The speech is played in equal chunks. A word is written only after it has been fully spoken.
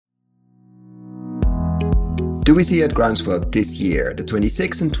Do we see at Groundswell this year, the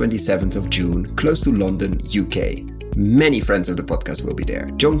 26th and 27th of June, close to London, UK. Many friends of the podcast will be there.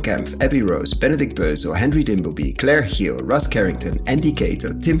 John Kempf, Abby Rose, Benedict Bösel, Henry Dimbleby, Claire Hill, Russ Carrington, Andy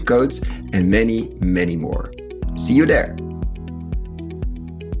Cato, Tim Coates, and many, many more. See you there!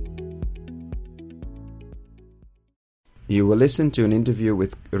 You will listen to an interview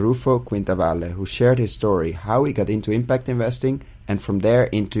with Rufo Quintavalle, who shared his story, how he got into impact investing, and from there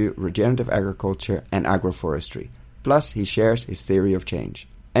into regenerative agriculture and agroforestry. Plus, he shares his theory of change.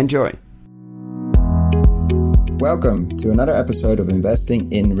 Enjoy! Welcome to another episode of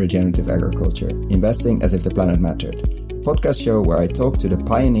Investing in Regenerative Agriculture, Investing as if the Planet Mattered, a podcast show where I talk to the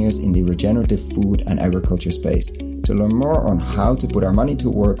pioneers in the regenerative food and agriculture space to learn more on how to put our money to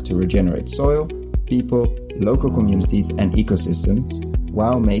work to regenerate soil, people, local communities and ecosystems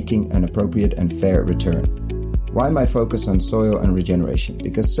while making an appropriate and fair return. Why my focus on soil and regeneration?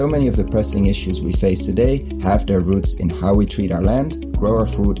 Because so many of the pressing issues we face today have their roots in how we treat our land, grow our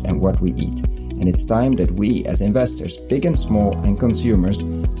food and what we eat. And it's time that we as investors, big and small, and consumers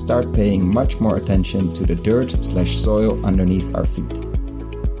start paying much more attention to the dirt/soil underneath our feet.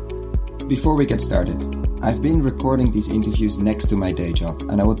 Before we get started, I've been recording these interviews next to my day job,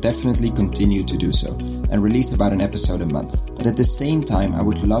 and I will definitely continue to do so and release about an episode a month. But at the same time, I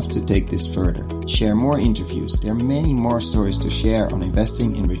would love to take this further, share more interviews. There are many more stories to share on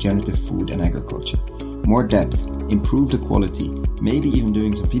investing in regenerative food and agriculture. More depth, improve the quality, maybe even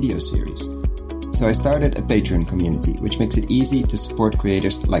doing some video series. So I started a Patreon community, which makes it easy to support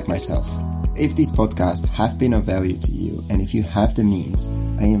creators like myself. If these podcasts have been of value to you, and if you have the means,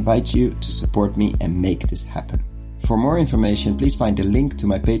 I invite you to support me and make this happen. For more information, please find the link to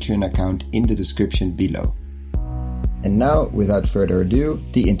my Patreon account in the description below. And now, without further ado,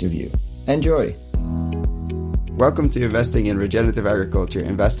 the interview. Enjoy! Welcome to Investing in Regenerative Agriculture,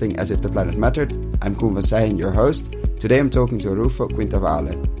 Investing as if the Planet Mattered. I'm Koen van Seijen, your host. Today I'm talking to Rufo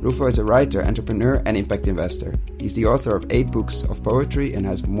Quintavalle. Rufo is a writer, entrepreneur and impact investor. He's the author of 8 books of poetry and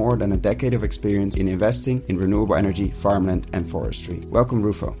has more than a decade of experience in investing in renewable energy, farmland and forestry. Welcome,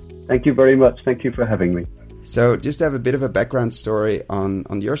 Rufo. Thank you very much. Thank you for having me. So just to have a bit of a background story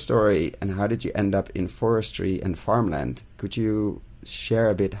on your story and how did you end up in forestry and farmland? Could you share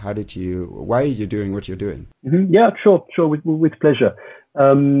a bit, why are you doing what you're doing? Mm-hmm. Yeah, sure, with pleasure.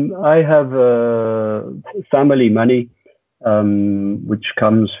 I have family money, which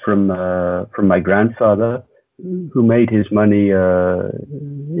comes from my grandfather, who made his money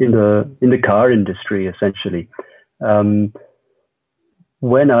in the car industry, essentially.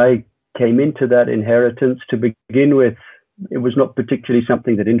 When I came into that inheritance, to begin with, it was not particularly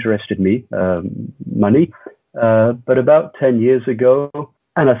something that interested me, money. But about 10 years ago,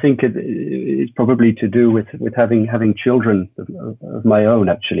 and I think it's probably to do with having children of my own,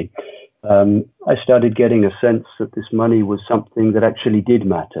 actually. I started getting a sense that this money was something that actually did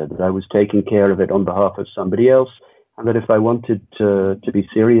matter, that I was taking care of it on behalf of somebody else, and that if I wanted to be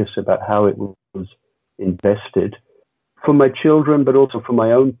serious about how it was invested, for my children, but also for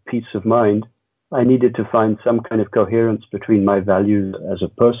my own peace of mind, I needed to find some kind of coherence between my values as a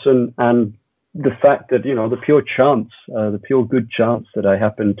person and the fact that, the pure chance, the pure good chance that I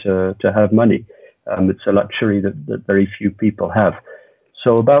happen to have money. It's a luxury that very few people have.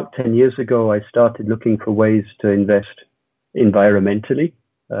 So about 10 years ago, I started looking for ways to invest environmentally,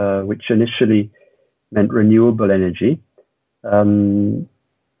 which initially meant renewable energy. And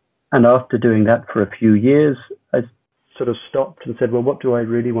after doing that for a few years, I sort of stopped and said, well, what do I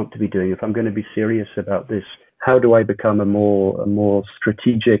really want to be doing? If I'm going to be serious about this, how do I become a more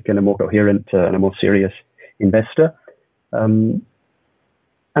strategic and a more coherent and a more serious investor? And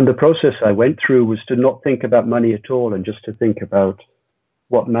the process I went through was to not think about money at all and just to think about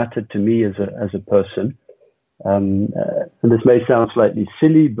what mattered to me as a person. And this may sound slightly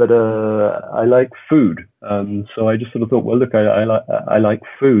silly, but I like food. So I just sort of thought, well, look, I like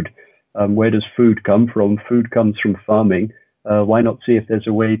food. Where does food come from? Food comes from farming. Why not see if there's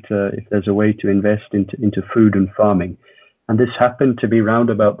a way to invest into food and farming? And this happened to be round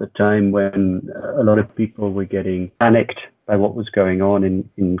about the time when a lot of people were getting panicked by what was going on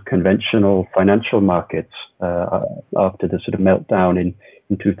in conventional financial markets after the sort of meltdown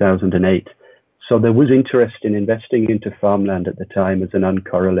in 2008. So there was interest in investing into farmland at the time as an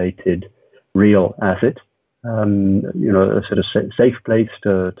uncorrelated real asset. A sort of safe place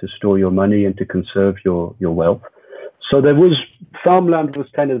to store your money and to conserve your wealth. So farmland was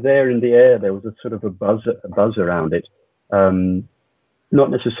kind of there in the air. There was a sort of a buzz around it, not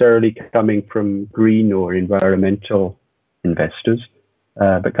necessarily coming from green or environmental investors,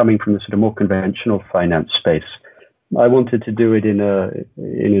 but coming from the sort of more conventional finance space. I wanted to do it in an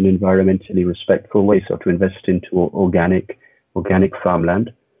environmentally respectful way, so to invest into organic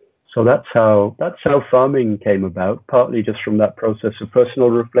farmland. So that's how farming came about, partly just from that process of personal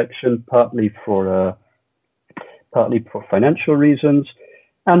reflection, partly for financial reasons,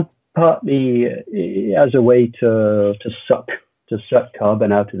 and partly as a way to suck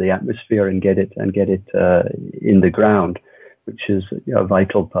carbon out of the atmosphere and get it in the ground, which is a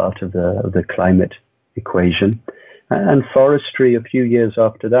vital part of the climate equation. And forestry, a few years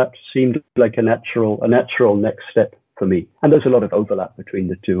after that, seemed like a natural next step for me. And there's a lot of overlap between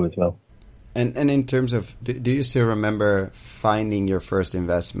the two as well. And in terms of, do you still remember finding your first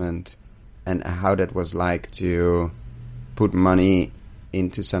investment and how that was like to put money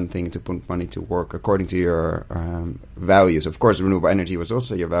into something, to put money to work according to your values? Of course, renewable energy was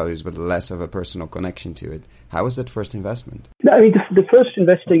also your values, but less of a personal connection to it. How was that first investment? I mean, the first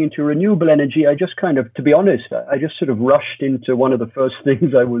investing into renewable energy, I just kind of, to be honest, I just sort of rushed into one of the first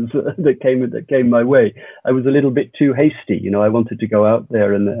things that came my way. I was a little bit too hasty. I wanted to go out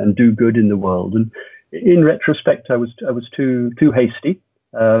there and do good in the world. And in retrospect, I was too hasty.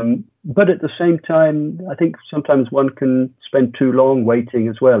 But at the same time, I think sometimes one can spend too long waiting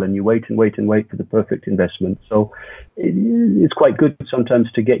as well, and you wait and wait and wait for the perfect investment. So it's quite good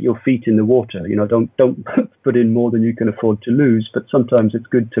sometimes to get your feet in the water. Don't put in more than you can afford to lose, but sometimes it's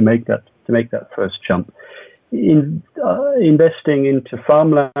good to make that first jump. In investing into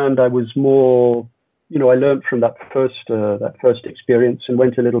farmland, I was more, I learned from that first experience and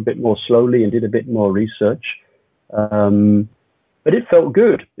went a little bit more slowly and did a bit more research. But it felt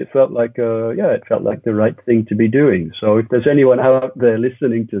good. It felt like the right thing to be doing. So if there's anyone out there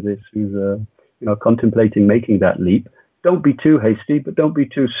listening to this who's contemplating making that leap, don't be too hasty, but don't be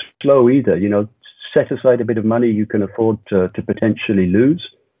too slow either. Set aside a bit of money you can afford to potentially lose,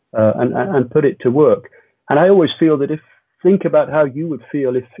 and put it to work. And I always feel that think about how you would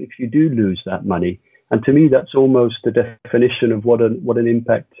feel if you do lose that money. And to me, that's almost the definition of what an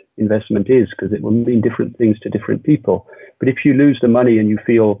impact investment is, because it will mean different things to different people. But if you lose the money and you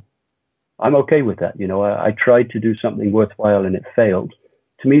feel, I'm okay with that, I tried to do something worthwhile and it failed.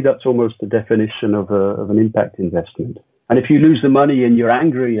 To me, that's almost the definition of an impact investment. And if you lose the money and you're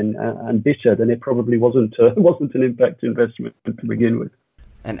angry and bitter, then it probably wasn't an impact investment to begin with.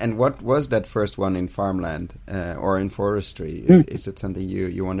 And what was that first one in farmland or in forestry? Is it something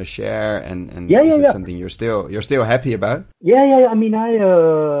you want to share? And is it something you're still happy about? Yeah. I mean,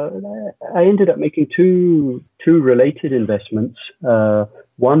 I ended up making two related investments.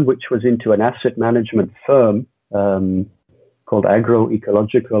 One which was into an asset management firm called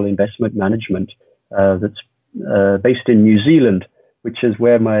Agroecological Investment Management that's based in New Zealand, which is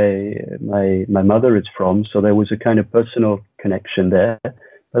where my mother is from. So there was a kind of personal connection there.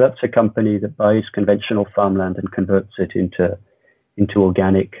 But that's a company that buys conventional farmland and converts it into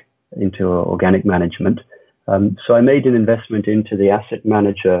organic management. So I made an investment into the asset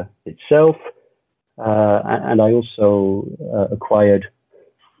manager itself, and I also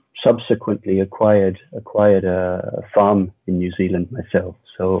subsequently acquired a farm in New Zealand myself.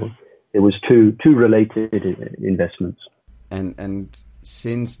 So it was two related investments. And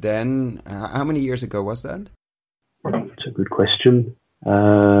since then, how many years ago was that? That's a good question.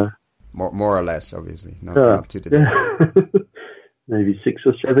 More or less, obviously, not to the day. Maybe 6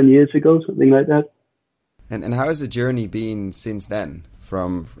 or 7 years ago, something like that. And how has the journey been since then?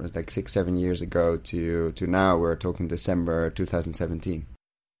 From like 6-7 years ago to now, we're talking December 2017.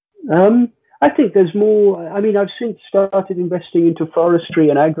 I think there's more. I mean, I've since started investing into forestry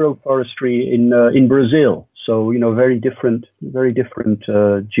and agroforestry in Brazil. So very different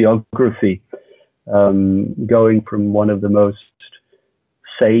geography. Going from one of the most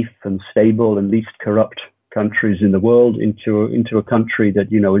safe and stable and least corrupt countries in the world into a country that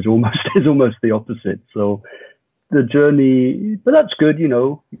is almost the opposite. So the journey, but that's good. You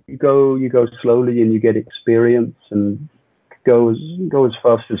go slowly and you get experience and go as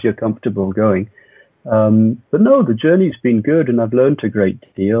fast as you're comfortable going. But no, the journey's been good and I've learned a great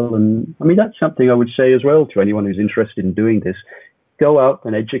deal. And I mean, that's something I would say as well to anyone who's interested in doing this. Go out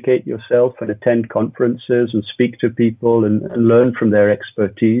and educate yourself and attend conferences and speak to people and learn from their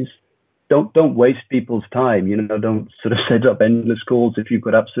expertise. Don't waste people's time. Don't sort of set up endless calls if you've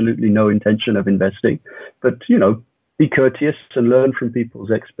got absolutely no intention of investing. But, be courteous and learn from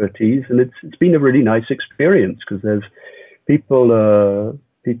people's expertise. And it's been a really nice experience because there's people are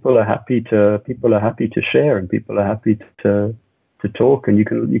happy to share and people are happy to talk, and you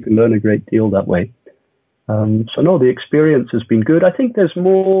can learn a great deal that way. So no, the experience has been good. I think there's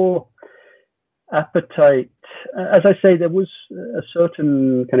more appetite as I say, there was a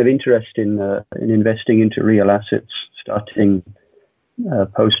certain kind of interest in investing into real assets starting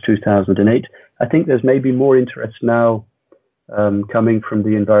post 2008. I think there's maybe more interest now coming from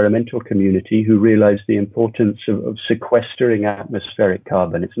the environmental community, who realize the importance of sequestering atmospheric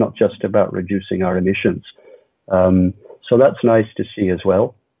carbon. It's not just about reducing our emissions. So that's nice to see as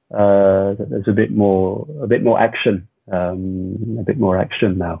well. There's a bit more action,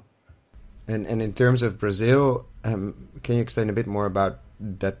 now. And in terms of Brazil, can you explain a bit more about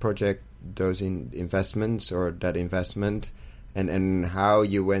that project, those investments or that investment, and how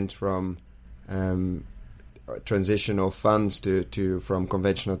you went from transitional funds to from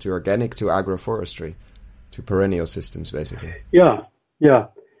conventional to organic to agroforestry to perennial systems, basically? Yeah.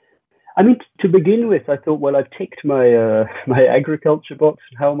 I mean, to begin with, I thought, well, I've ticked my my agriculture box.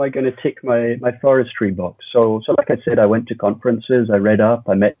 How am I going to tick my forestry box? So like I said, I went to conferences, I read up,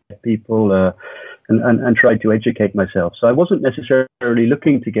 I met people, and tried to educate myself. So I wasn't necessarily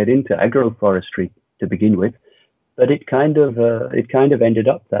looking to get into agroforestry to begin with, but it kind of ended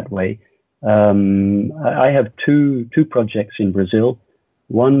up that way. I have two projects in Brazil.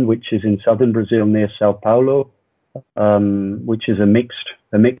 One which is in southern Brazil near Sao Paulo, which is a mixed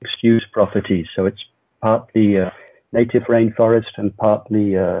use property. So it's partly native rainforest and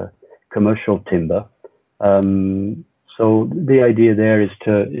partly commercial timber. So the idea there is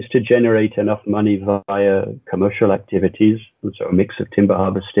to generate enough money via commercial activities, so a mix of timber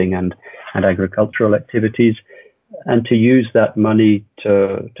harvesting and agricultural activities, and to use that money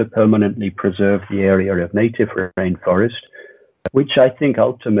to permanently preserve the area of native rainforest, which I think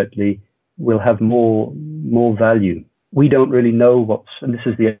ultimately will have more value. We don't really know and this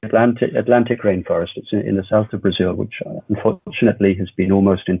is the Atlantic rainforest. It's in the south of Brazil, which unfortunately has been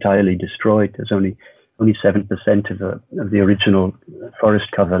almost entirely destroyed. There's only 7% of the original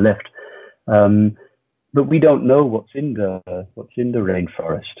forest cover left. But we don't know what's in the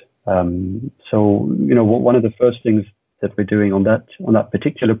rainforest. So, one of the first things that we're doing on that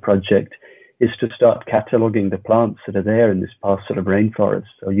particular project is to start cataloging the plants that are there in this parcel of rainforest.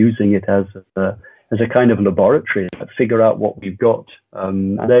 So using it as a kind of laboratory, figure out what we've got.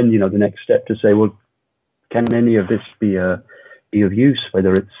 And then, the next step to say, well, can any of this be of use,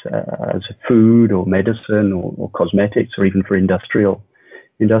 whether it's as a food or medicine or cosmetics or even for industrial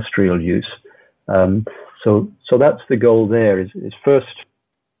use. So that's the goal there is first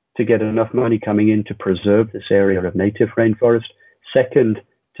to get enough money coming in to preserve this area of native rainforest. Second,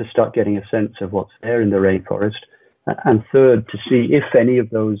 to start getting a sense of what's there in the rainforest. And third, to see if any of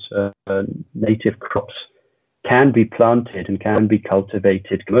those native crops can be planted and can be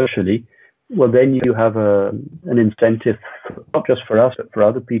cultivated commercially. Well, then you have an incentive, not just for us, but for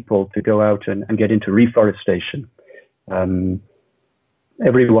other people to go out and get into reforestation. Everyone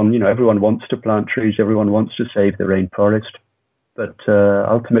wants to plant trees. Everyone wants to save the rainforest. But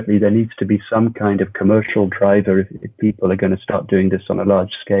ultimately, there needs to be some kind of commercial driver if people are going to start doing this on a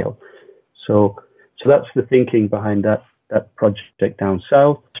large scale. So that's the thinking behind that project down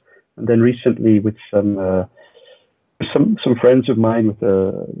south. And then recently, with some friends of mine, with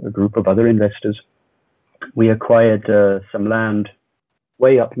a group of other investors, we acquired some land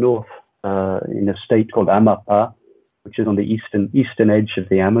way up north in a state called Amapá, which is on the eastern edge of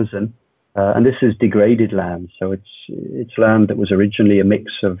the Amazon. And this is degraded land, so it's land that was originally a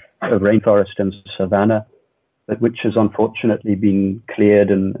mix of rainforest and savanna, but which has unfortunately been cleared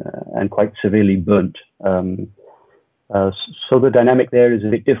and quite severely burnt. So the dynamic there is a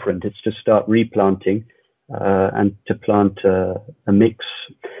bit different. It's to start replanting and to plant a mix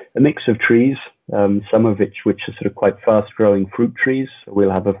of trees, some of which are sort of quite fast-growing fruit trees.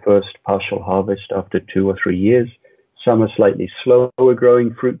 We'll have a first partial harvest after 2 or 3 years. Some are slightly slower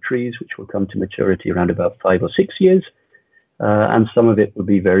growing fruit trees, which will come to maturity around about 5 or 6 years. And some of it will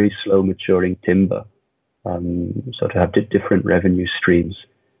be very slow maturing timber. So to have different revenue streams.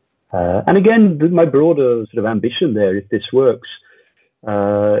 And again, my broader sort of ambition there, if this works,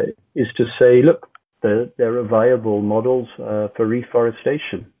 is to say, look, there are viable models for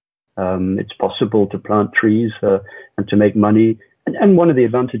reforestation. It's possible to plant trees and to make money. And one of the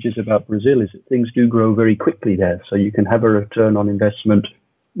advantages about Brazil is that things do grow very quickly there. So you can have a return on investment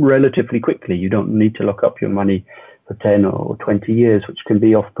relatively quickly. You don't need to lock up your money for 10 or 20 years, which can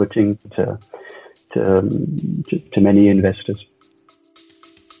be off-putting to many investors.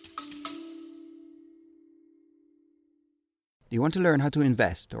 Do you want to learn how to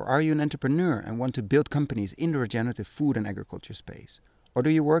invest, or are you an entrepreneur and want to build companies in the regenerative food and agriculture space? Or do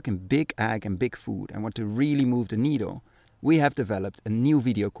you work in big ag and big food and want to really move the needle? We have developed a new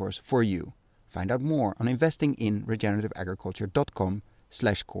video course for you. Find out more on investinginregenerativeagriculture.com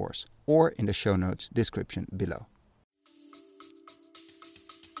podcast.com/course or in the show notes description below.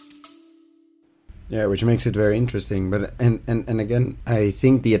 Yeah, which makes it very interesting. But and again, I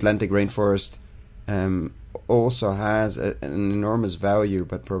think the Atlantic rainforest also has an enormous value,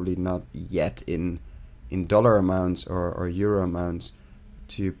 but probably not yet in dollar amounts or euro amounts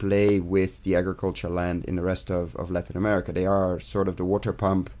to play with the agricultural land in the rest of Latin America. They are sort of the water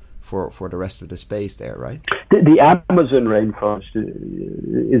pump for the rest of the space there, right? The Amazon rainforest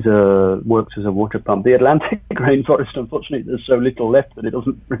works as a water pump. The Atlantic rainforest, unfortunately, there's so little left that it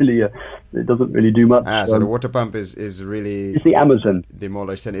doesn't really do much. So the water pump is really it's the Amazon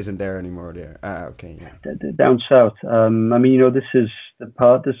demolished and isn't there anymore. There. Okay. Yeah. Down south. This is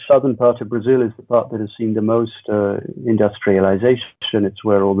the southern part of Brazil is the part that has seen the most industrialization. It's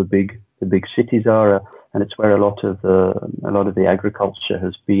where all the big cities are. And it's where a lot of the agriculture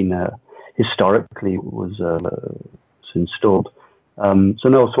has been historically was installed.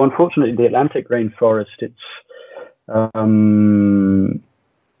 So unfortunately, the Atlantic rainforest, it's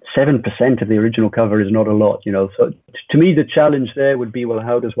 7% of the original cover is not a lot, So to me, the challenge there would be, well,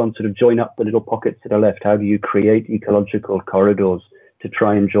 how does one sort of join up the little pockets that are left? How do you create ecological corridors to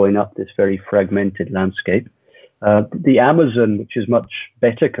try and join up this very fragmented landscape? The Amazon, which is much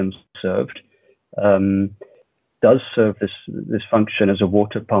better conserved, does serve this function as a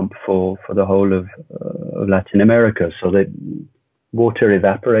water pump for the whole of Latin America. So that water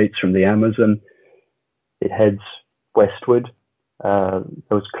evaporates from the Amazon, it heads westward.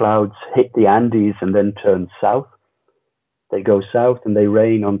 Those clouds hit the Andes and then turn south. They go south and they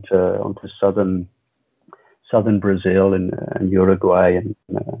rain onto southern Brazil and Uruguay and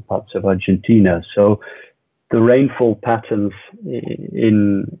parts of Argentina. So the rainfall patterns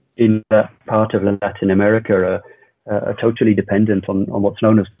in that part of Latin America are totally dependent on what's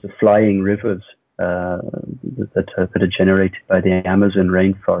known as the flying rivers that are generated by the Amazon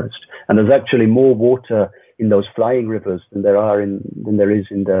rainforest. And there's actually more water in those flying rivers than there is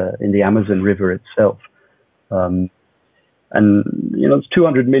in the Amazon River itself. And it's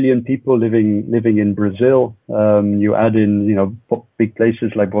 200 million people living in Brazil. You add in big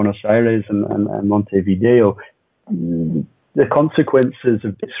places like Buenos Aires and Montevideo. The consequences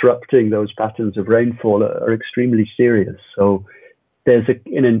of disrupting those patterns of rainfall are extremely serious. So there's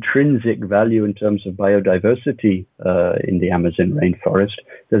an intrinsic value in terms of biodiversity in the Amazon rainforest.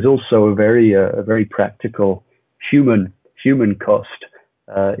 There's also a very practical human cost.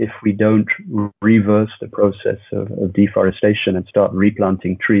 If we don't reverse the process of deforestation and start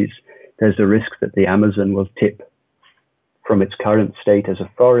replanting trees, there's a risk that the Amazon will tip from its current state as a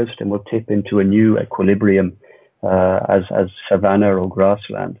forest and will tip into a new equilibrium as savanna or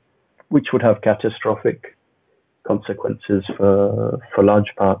grassland, which would have catastrophic consequences for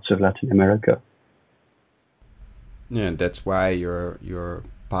large parts of Latin America. Yeah, that's why you're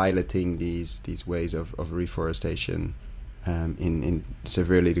piloting these ways of reforestation in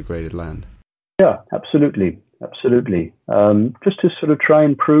severely degraded land. Yeah, absolutely. Just to sort of try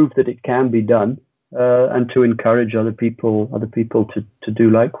and prove that it can be done, and to encourage other people to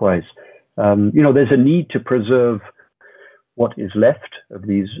do likewise. There's a need to preserve what is left of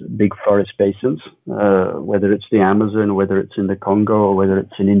these big forest basins, whether it's the Amazon, whether it's in the Congo, or whether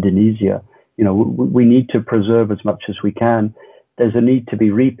it's in Indonesia. We need to preserve as much as we can. There's a need to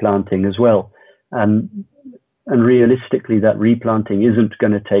be replanting as well. And realistically, that replanting isn't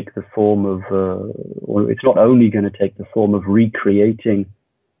going to take the form of, or it's not only going to take the form of recreating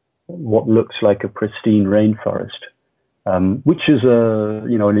what looks like a pristine rainforest, which is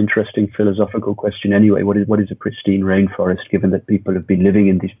an interesting philosophical question anyway. What is a pristine rainforest, given that people have been living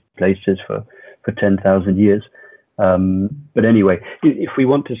in these places for 10,000 years? But anyway, if we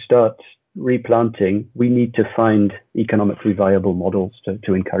want to start replanting, we need to find economically viable models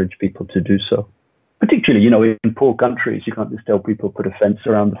to encourage people to do so. Particularly, in poor countries, you can't just tell people put a fence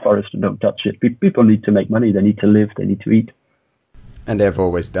around the forest and don't touch it. People need to make money, they need to live, they need to eat. And they've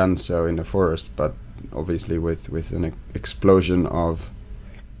always done so in the forest, but obviously with an explosion of,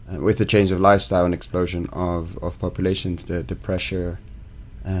 with the change of lifestyle and explosion of populations, the pressure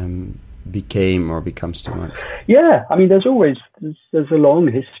becomes too much. Yeah, there's a long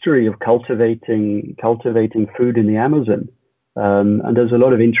history of cultivating food in the Amazon. And there's a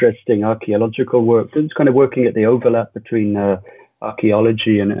lot of interesting archaeological work. It's kind of working at the overlap between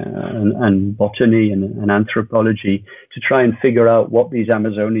archaeology and botany and anthropology to try and figure out what these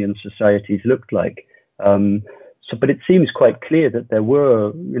Amazonian societies looked like. But it seems quite clear that there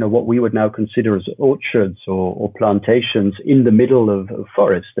were, what we would now consider as orchards or plantations in the middle of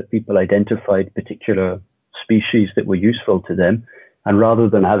forests, that people identified particular species that were useful to them. And rather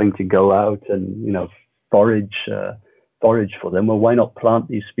than having to go out and, forage forage for them. Well, why not plant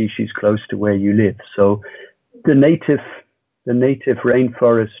these species close to where you live? So the native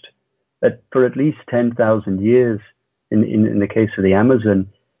rainforest for at least 10,000 years, in the case of the Amazon,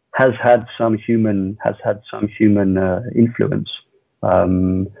 has had some human influence.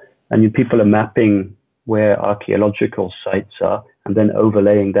 And people are mapping where archaeological sites are and then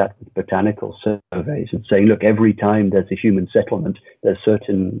overlaying that with botanical surveys and saying, look, every time there's a human settlement, there's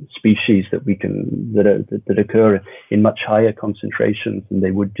certain species that occur in much higher concentrations than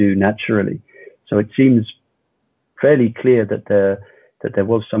they would do naturally. So it seems fairly clear that there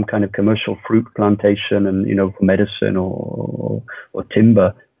was some kind of commercial fruit plantation and, for medicine or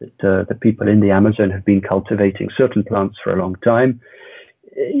timber, that the people in the Amazon have been cultivating certain plants for a long time.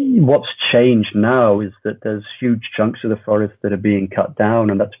 What's changed now is that there's huge chunks of the forest that are being cut down,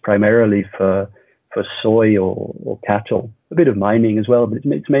 and that's primarily for soy or cattle. A bit of mining as well, but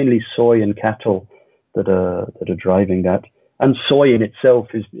it's mainly soy and cattle that are driving that. And soy in itself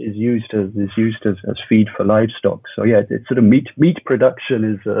is used as feed for livestock. So yeah, it's sort of meat production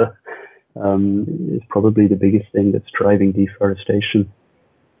is probably the biggest thing that's driving deforestation.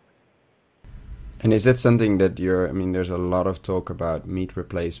 And is that something that there's a lot of talk about meat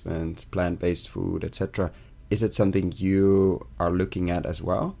replacement, plant-based food, etc. Is it something you are looking at as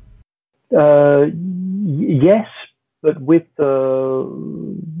well? Yes, but with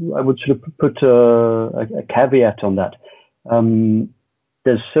I would sort of put a caveat on that.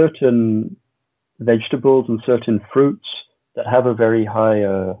 There's certain vegetables and certain fruits that have a very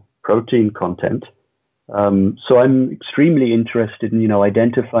high protein content. So I'm extremely interested in,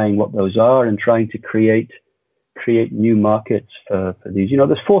 identifying what those are and trying to create new markets for these.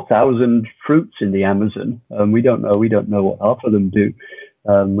 There's 4,000 fruits in the Amazon. We don't know what half of them do.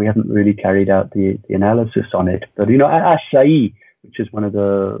 We haven't really carried out the analysis on it. But, acai, which is one of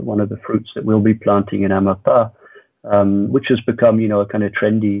the fruits that we'll be planting in Amapá, which has become, a kind of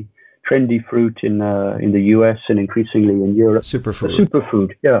trendy fruit in the US and increasingly in Europe.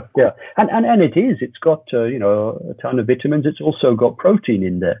 Superfood, yeah. And it's got a ton of vitamins. It's also got protein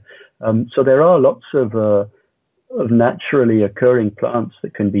in there. So there are lots of naturally occurring plants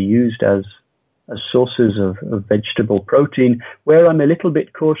that can be used as sources of vegetable protein. Where I'm a little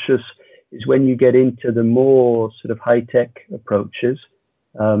bit cautious is when you get into the more sort of high-tech approaches.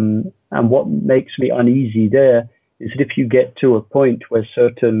 And what makes me uneasy there is that if you get to a point where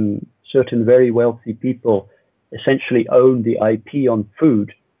certain very wealthy people essentially own the IP on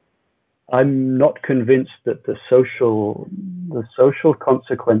food, I'm not convinced that the social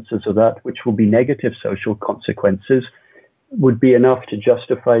consequences of that, which will be negative social consequences, would be enough to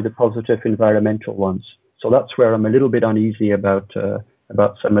justify the positive environmental ones. So that's where I'm a little bit uneasy about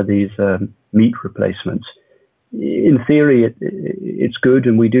some of these meat replacements. In theory, it's good,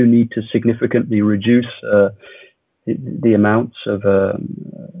 and we do need to significantly reduce the amounts of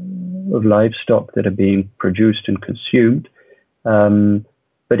livestock that are being produced and consumed.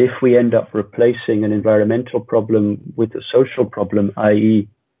 But if we end up replacing an environmental problem with a social problem, i.e.,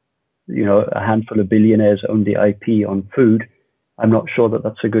 a handful of billionaires own the IP on food, I'm not sure that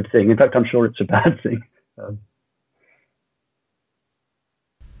that's a good thing. In fact, I'm sure it's a bad thing.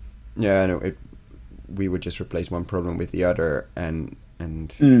 Yeah, I know. We would just replace one problem with the other, and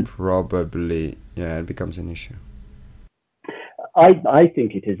probably, it becomes an issue. I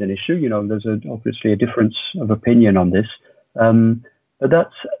think it is an issue. There's obviously a difference of opinion on this, but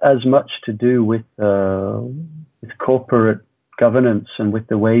that's as much to do with corporate governance and with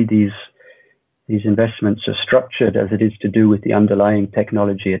the way these investments are structured as it is to do with the underlying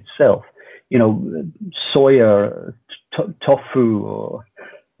technology itself. Soya, tofu, or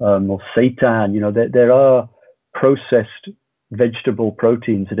seitan. There are processed vegetable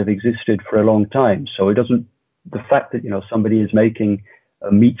proteins that have existed for a long time. So the fact that somebody is making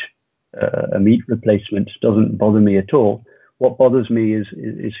a meat replacement doesn't bother me at all. What bothers me is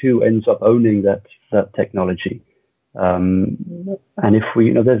who ends up owning that technology. And if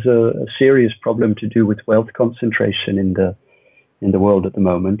there's a serious problem to do with wealth concentration in the world at the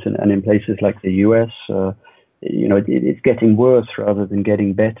moment, and in places like the US, it's getting worse rather than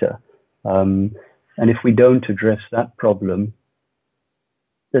getting better. And if we don't address that problem,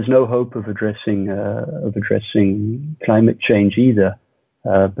 there's no hope of addressing climate change either,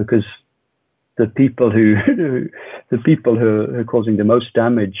 because the people who are causing the most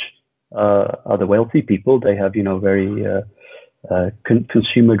damage are the wealthy people. They have very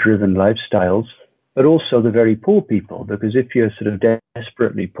consumer-driven lifestyles, but also the very poor people. Because if you're sort of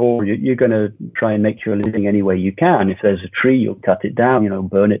desperately poor, you're going to try and make your living any way you can. If there's a tree, you'll cut it down,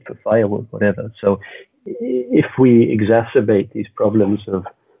 burn it for firewood, whatever. So if we exacerbate these problems of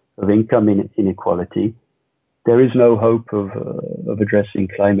income inequality, there is no hope of addressing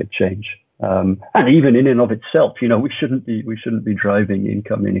climate change. And even in and of itself, we shouldn't be driving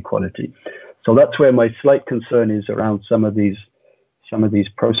income inequality. So that's where my slight concern is around some of these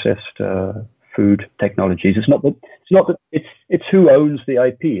processed food technologies. It's who owns the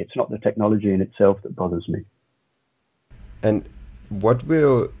IP. It's not the technology in itself that bothers me. And what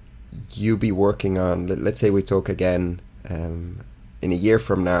will you be working on? Let's say we talk again in a year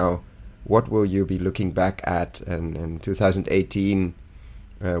from now. What will you be looking back at? And in 2018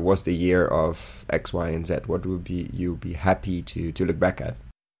 was the year of X, Y, and Z. What would you be happy to look back at?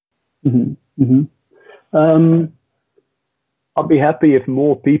 Mm-hmm. Mm-hmm. I'll be happy if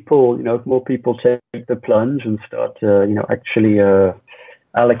more people take the plunge and start, actually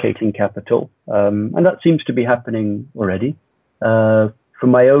allocating capital. And that seems to be happening already. For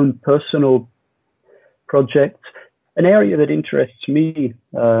my own personal projects, an area that interests me,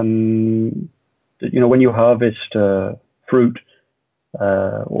 when you harvest fruit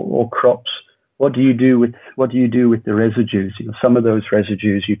or crops, what do you do with the residues? Some of those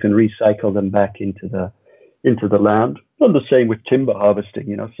residues you can recycle them back into the land. And the same with timber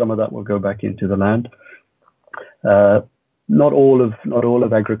harvesting. Some of that will go back into the land. Not all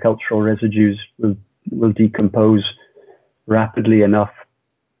of agricultural residues will decompose rapidly enough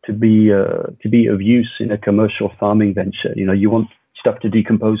to be of use in a commercial farming venture. You want stuff to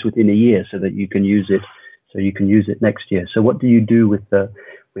decompose within a year so that you can use it next year. So what do you do with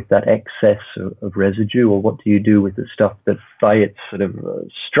that excess of residue, or what do you do with the stuff that by its sort of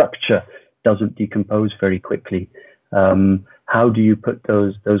structure doesn't decompose very quickly? How do you put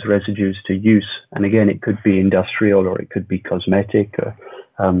those residues to use? And again, it could be industrial or it could be cosmetic,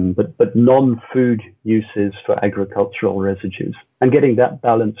 but non-food uses for agricultural residues, and getting that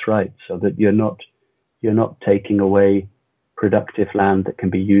balance right so that you're not taking away productive land that can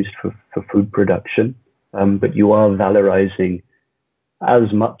be used for food production, but you are valorizing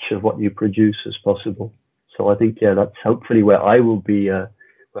as much of what you produce as possible. So I think, that's hopefully where I will be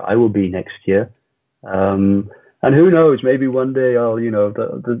next year. And who knows, maybe one day I'll,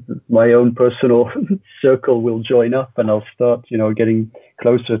 my own personal circle will join up and I'll start, getting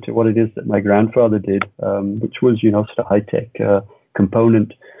closer to what it is that my grandfather did, which was, sort of high-tech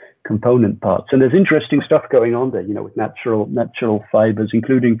component parts. And there's interesting stuff going on there, with natural fibers,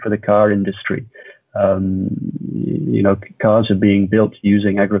 including for the car industry. Cars are being built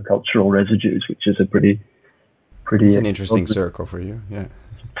using agricultural residues, which is a pretty. It's an interesting circle for you, yeah.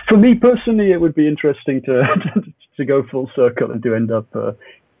 For me personally, it would be interesting to go full circle and to end up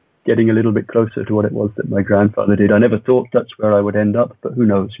getting a little bit closer to what it was that my grandfather did. I never thought that's where I would end up, but who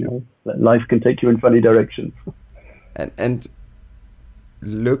knows? Life can take you in funny directions. And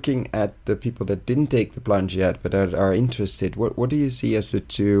looking at the people that didn't take the plunge yet, but that are interested, what do you see as the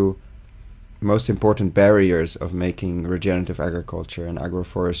two most important barriers of making regenerative agriculture and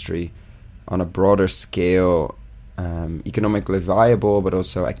agroforestry on a broader scale economically viable, but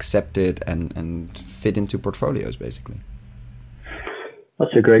also accepted and fit into portfolios, basically?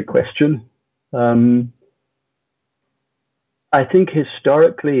 That's a great question. I think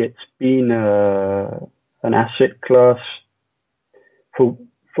historically it's been an asset class for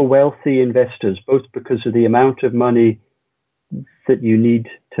wealthy investors, both because of the amount of money that you need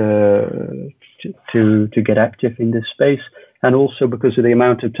to get active in this space, and also because of the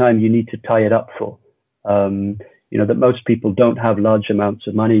amount of time you need to tie it up for. That most people don't have large amounts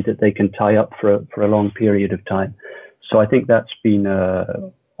of money that they can tie up for a long period of time. So I think that's been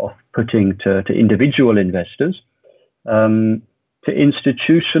off-putting to individual investors. To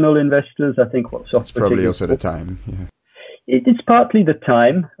institutional investors, I think what's off-putting... It's probably also the time. Yeah. It's partly the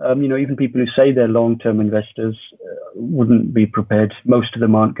time. Even people who say they're long-term investors wouldn't be prepared. Most of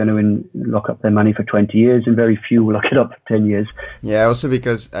them aren't going to lock up their money for 20 years, and very few will lock it up for 10 years. Yeah, also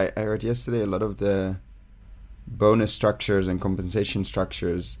because I heard yesterday a lot of the bonus structures and compensation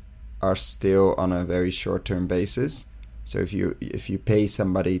structures are still on a very short-term basis. So if you pay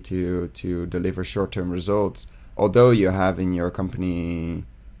somebody to deliver short-term results, although you have in your company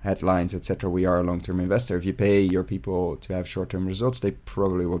headlines, etc., we are a long-term investor. If you pay your people to have short-term results, they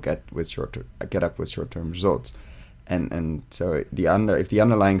probably will get up with short-term results. And so if the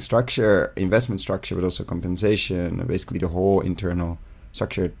underlying structure, investment structure, but also compensation, basically the whole internal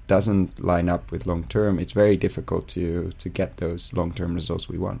structure doesn't line up with long-term, it's very difficult to get those long-term results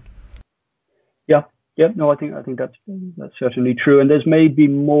we want. Yeah, no, I think that's certainly true. And there's maybe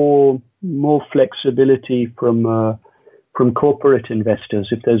more flexibility from corporate investors.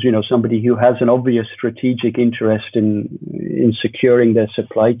 If there's somebody who has an obvious strategic interest in securing their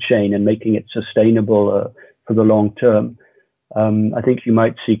supply chain and making it sustainable for the long term, I think you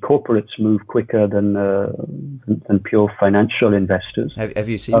might see corporates move quicker than pure financial investors. Have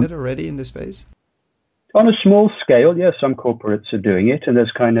you seen it already in this space? On a small scale, yes, some corporates are doing it, and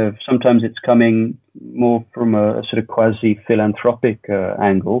there's sometimes it's coming more from a sort of quasi-philanthropic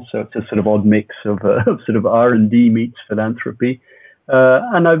angle, so it's a sort of odd mix of sort of R&D meets philanthropy.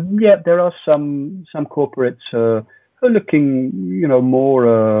 There are some corporates who are looking,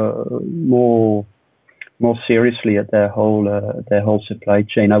 more seriously at their whole supply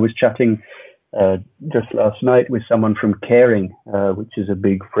chain. I was chatting just last night with someone from Kering, which is a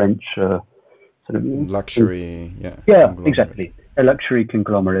big French sort of luxury, exactly, a luxury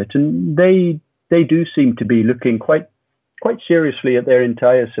conglomerate, and they do seem to be looking quite seriously at their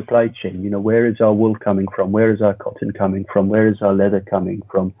entire supply chain. Where is our wool coming from? Where is our cotton coming from? Where is our leather coming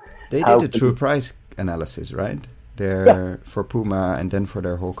from? They did a true price analysis, right? For Puma and then for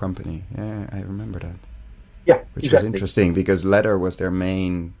their whole company. Yeah, I remember that. Yeah, which was interesting because leather was their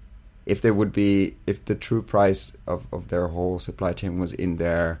main. If the true price of their whole supply chain was in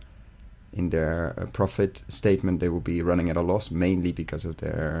their profit statement, they would be running at a loss, mainly because of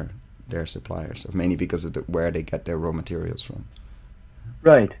their suppliers, mainly because of where they get their raw materials from.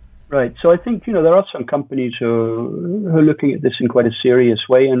 Right. So I think there are some companies who are looking at this in quite a serious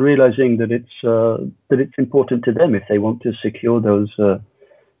way and realizing that it's important to them if they want to secure those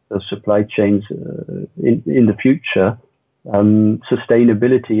supply chains in the future.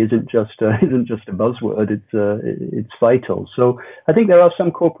 Sustainability isn't just a buzzword. It's vital. So I think there are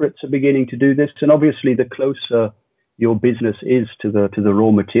some corporates are beginning to do this, and obviously the closer your business is to the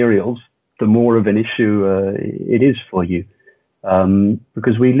raw materials, the more of an issue it is for you,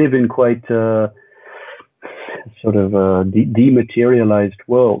 because we live in quite sort of a dematerialized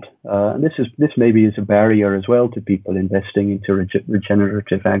world, and this maybe is a barrier as well to people investing into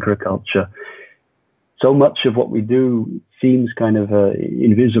regenerative agriculture. So much of what we do seems kind of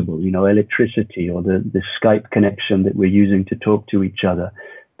invisible, electricity or the Skype connection that we're using to talk to each other,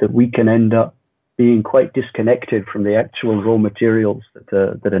 that we can end up being quite disconnected from the actual raw materials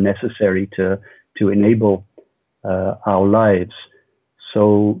that are necessary to enable our lives.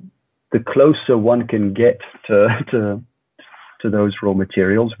 So the closer one can get to those raw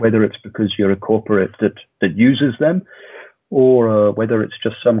materials, whether it's because you're a corporate that uses them, or whether it's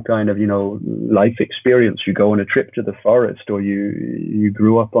just some kind of, life experience. You go on a trip to the forest, or you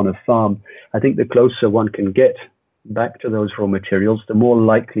grew up on a farm. I think the closer one can get back to those raw materials, the more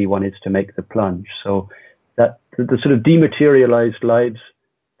likely one is to make the plunge. So that the sort of dematerialized lives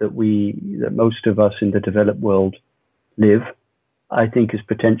that most of us in the developed world live, I think is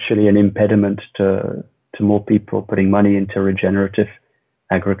potentially an impediment to more people putting money into regenerative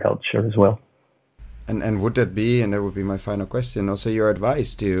agriculture as well. And would that be, and that would be my final question, also your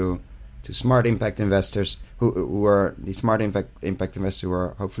advice to smart impact investors who are the smart impact investors who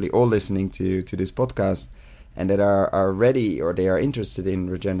are hopefully all listening to this podcast and that are ready or they are interested in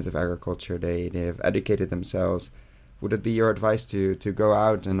regenerative agriculture, they have educated themselves. Would it be your advice to go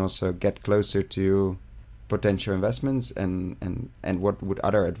out and also get closer to potential investments, and what would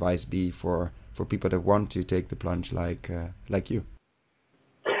other advice be for people that want to take the plunge like you?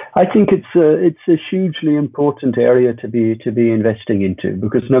 I think it's a hugely important area to be investing into,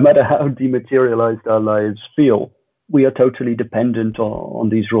 because no matter how dematerialized our lives feel, we are totally dependent on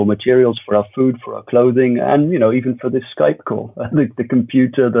these raw materials for our food, for our clothing, and even for this Skype call. The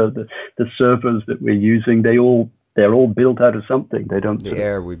computer, the servers that we're using, they're all built out of something. They don't. The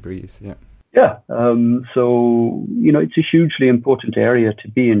air we breathe, yeah. Yeah. So it's a hugely important area to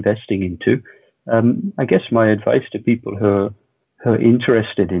be investing into. I guess my advice to people who are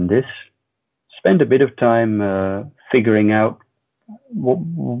interested in this, spend a bit of time figuring out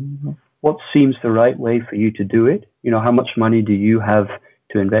what seems the right way for you to do it. How much money do you have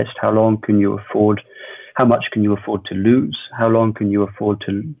to invest? How long can you afford? How much can you afford to lose? How long can you afford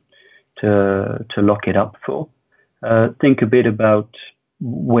to lock it up for? Think a bit about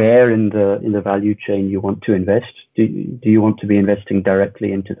where in the value chain you want to invest. Do you want to be investing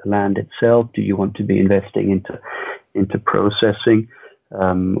directly into the land itself? Do you want to be investing into processing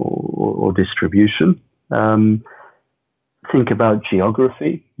or distribution? Think about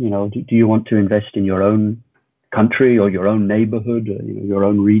geography. Do you want to invest in your own country or your own neighborhood, or, your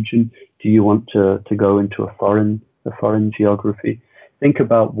own region? Do you want to go into a foreign geography? Think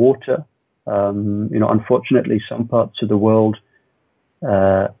about water. Unfortunately, some parts of the world,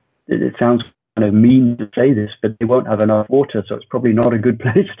 it sounds kind of mean to say this, but they won't have enough water, so it's probably not a good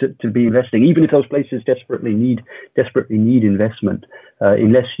place to be investing, even if those places desperately need investment.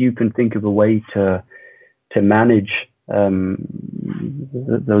 Unless you can think of a way to manage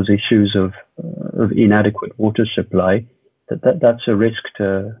those issues of inadequate water supply, that's a risk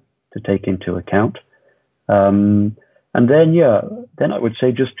to take into account. And then I would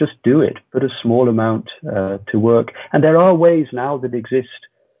say just do it. Put a small amount to work. And there are ways now that exist,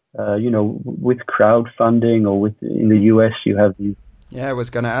 with crowdfunding, or in the US you have these. Yeah, I was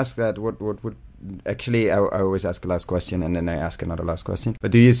going to ask that. What would actually? I always ask a last question and then I ask another last question.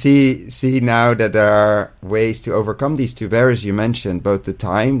 But do you see now that there are ways to overcome these two barriers you mentioned? Both the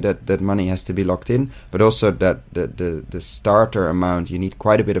time that money has to be locked in, but also that the starter amount, you need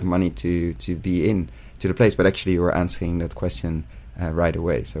quite a bit of money to be in to the place. But actually, you were answering that question right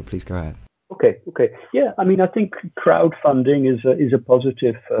away. So please go ahead. Okay. Yeah, I mean, I think crowdfunding is a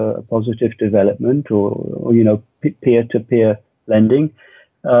positive development, or peer-to-peer lending.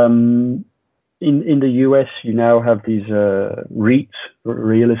 In the US, you now have these REITs,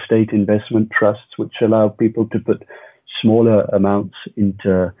 real estate investment trusts, which allow people to put smaller amounts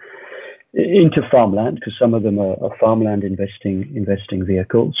into farmland, because some of them are farmland investing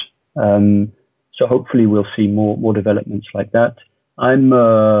vehicles. So hopefully we'll see more developments like that.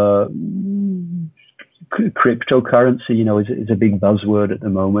 Cryptocurrency, is a big buzzword at the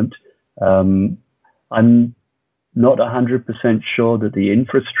moment. I'm not 100% sure that the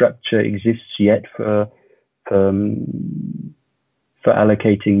infrastructure exists yet for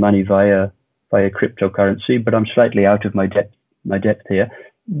allocating money via cryptocurrency, but I'm slightly out of my depth here.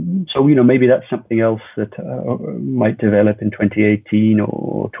 So, maybe that's something else that might develop in 2018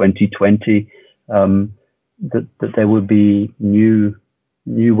 or 2020, that there will be new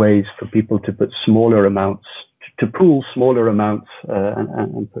ways for people to put smaller amounts, to pool smaller amounts,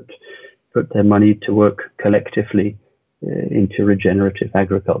 and put their money to work collectively into regenerative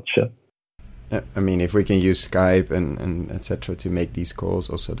agriculture. I mean, if we can use Skype and etc. to make these calls,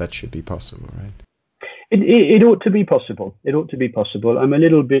 also that should be possible, right? It ought to be possible. I'm a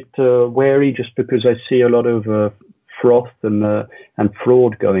little bit wary, just because I see a lot of froth and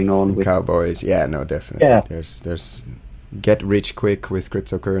fraud going on with cowboys. Yeah, no, definitely. Yeah. There's get rich quick with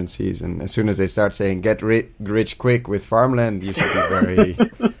cryptocurrencies, and as soon as they start saying get rich quick with farmland, you should be very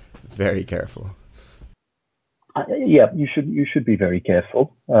very careful. You should be very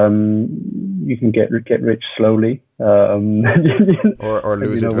careful. You can get rich slowly, or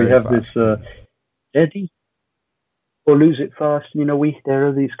lose it very we have fast. This steady, or lose it fast. There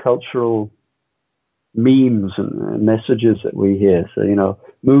are these cultural memes and messages that we hear. So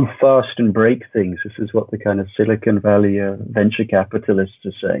move fast and break things. This is what the kind of Silicon Valley venture capitalists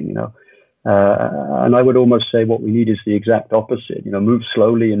are saying. And I would almost say what we need is the exact opposite. Move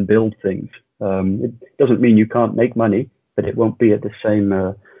slowly and build things. It doesn't mean you can't make money, but it won't be at the same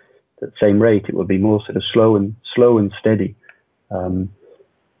rate. It will be more sort of slow and steady.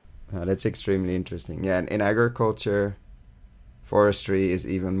 That's extremely interesting. Yeah, and in agriculture, forestry is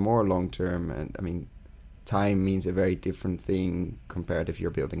even more long term. And I mean, time means a very different thing compared if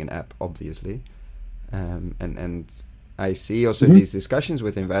you're building an app, obviously. And I see also in these discussions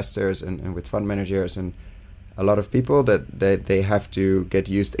with investors and with fund managers and a lot of people that they have to get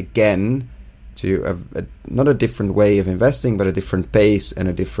used again to not a different way of investing, but a different pace and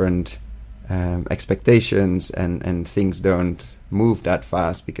a different expectations, and things don't move that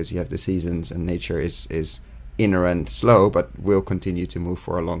fast because you have the seasons, and nature is inherent slow, but will continue to move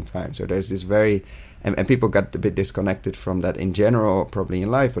for a long time. So there's this very, and people got a bit disconnected from that in general, probably in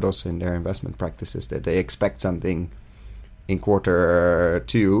life, but also in their investment practices, that they expect something in quarter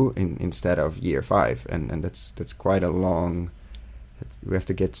 2 instead of year 5, and that's quite a long. We have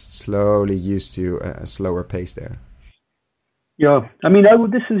to get slowly used to a slower pace there. Yeah, I mean, I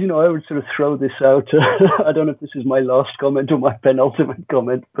would sort of throw this out. I don't know if this is my last comment or my penultimate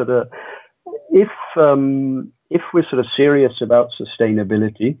comment, but if we're sort of serious about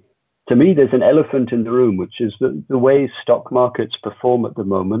sustainability, to me, there's an elephant in the room, which is the way stock markets perform at the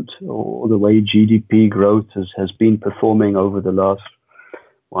moment, or the way GDP growth has been performing over the last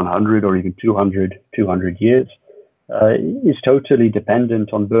 100 or even 200 years, is totally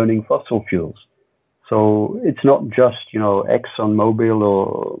dependent on burning fossil fuels. So it's not just, ExxonMobil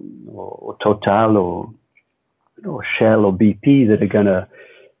or Total or Shell or BP that are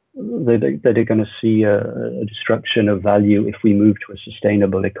gonna see a destruction of value if we move to a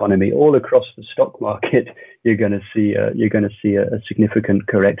sustainable economy. All across the stock market, you're gonna see a significant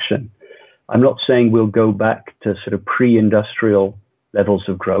correction. I'm not saying we'll go back to sort of pre-industrial levels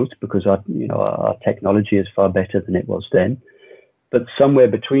of growth, because our technology is far better than it was then. But somewhere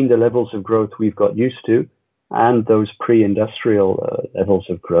between the levels of growth we've got used to and those pre-industrial levels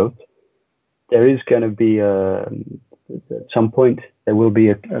of growth, there is going to be at some point there will be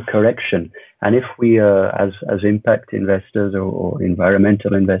a correction. And if we, as impact investors or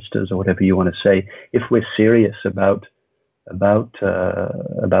environmental investors or whatever you want to say, if we're serious about about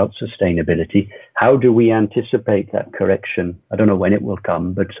sustainability. How do we anticipate that correction? I don't know when it will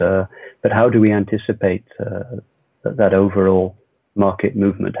come, but how do we anticipate that overall market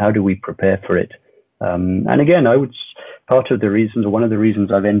movement? How do we prepare for it? And again, one of the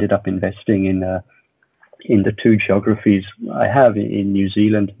reasons I've ended up investing in the two geographies I have in New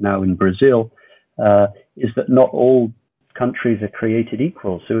Zealand, now in Brazil, is that not all countries are created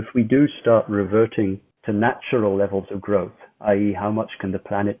equal. So if we do start reverting to natural levels of growth, i.e. how much can the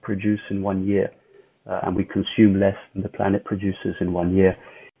planet produce in 1 year, and we consume less than the planet produces in 1 year,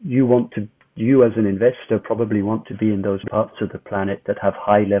 you as an investor probably want to be in those parts of the planet that have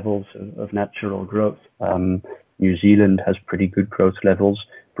high levels of natural growth. New Zealand has pretty good growth levels.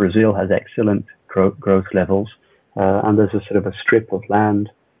 Brazil has excellent growth levels. And there's a sort of a strip of land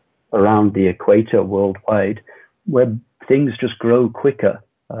around the equator worldwide where things just grow quicker.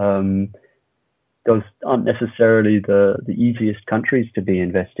 Those aren't necessarily the easiest countries to be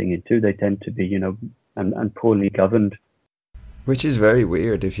investing into. They tend to be, and poorly governed. Which is very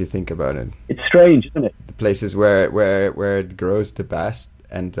weird if you think about it. It's strange, isn't it? The places where it grows the best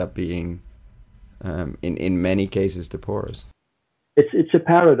ends up being, in many cases, the poorest. It's a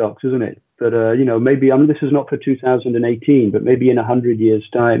paradox, isn't it? But maybe this is not for 2018, but maybe in 100 years'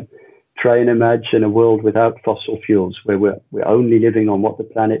 time, try and imagine a world without fossil fuels, where we're only living on what the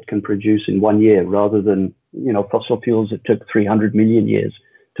planet can produce in 1 year, rather than fossil fuels that took 300 million years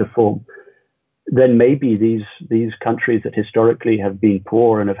to form. Then maybe these countries that historically have been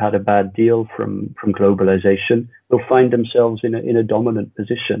poor and have had a bad deal from globalization will find themselves in a dominant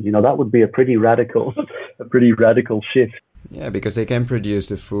position. That would be a pretty radical shift. Yeah, because they can produce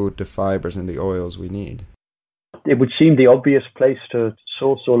the food, the fibers, and the oils we need. It would seem the obvious place to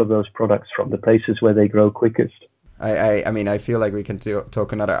source all of those products from, the places where they grow quickest. I feel like we can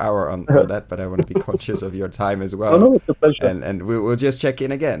talk another hour on that, but I want to be conscious of your time as well. Oh no, it's a pleasure. And we'll just check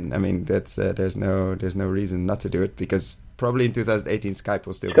in again. I mean, that's there's no reason not to do it, because probably in 2018 Skype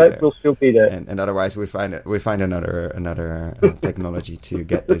will still be there. And otherwise we find another technology to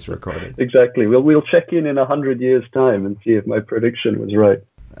get this recorded. Exactly. We'll check in 100 years' time and see if my prediction was right.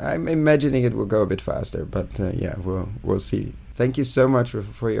 I'm imagining it will go a bit faster, but we'll see. Thank you so much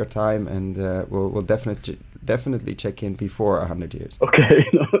for your time, and we'll definitely check in before 100 years. Okay,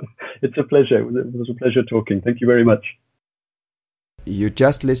 it's a pleasure. It was a pleasure talking. Thank you very much. You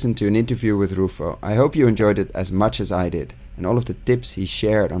just listened to an interview with Rufo. I hope you enjoyed it as much as I did, and all of the tips he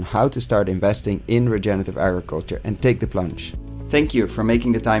shared on how to start investing in regenerative agriculture and take the plunge. Thank you for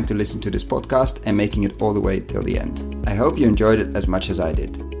making the time to listen to this podcast and making it all the way till the end. I hope you enjoyed it as much as I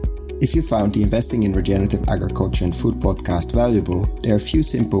did. If you found the Investing in Regenerative Agriculture and Food podcast valuable, there are a few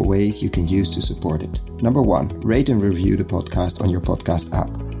simple ways you can use to support it. Number 1, rate and review the podcast on your podcast app.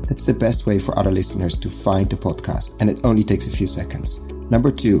 That's the best way for other listeners to find the podcast, and it only takes a few seconds.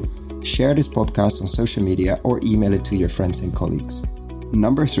 Number 2, share this podcast on social media or email it to your friends and colleagues.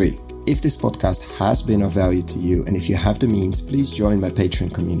 Number 3, if this podcast has been of value to you, and if you have the means, please join my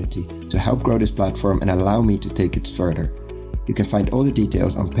Patreon community to help grow this platform and allow me to take it further. You can find all the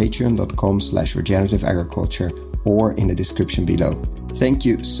details on patreon.com/regenerative agriculture or in the description below. Thank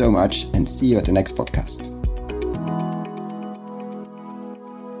you so much, and see you at the next podcast.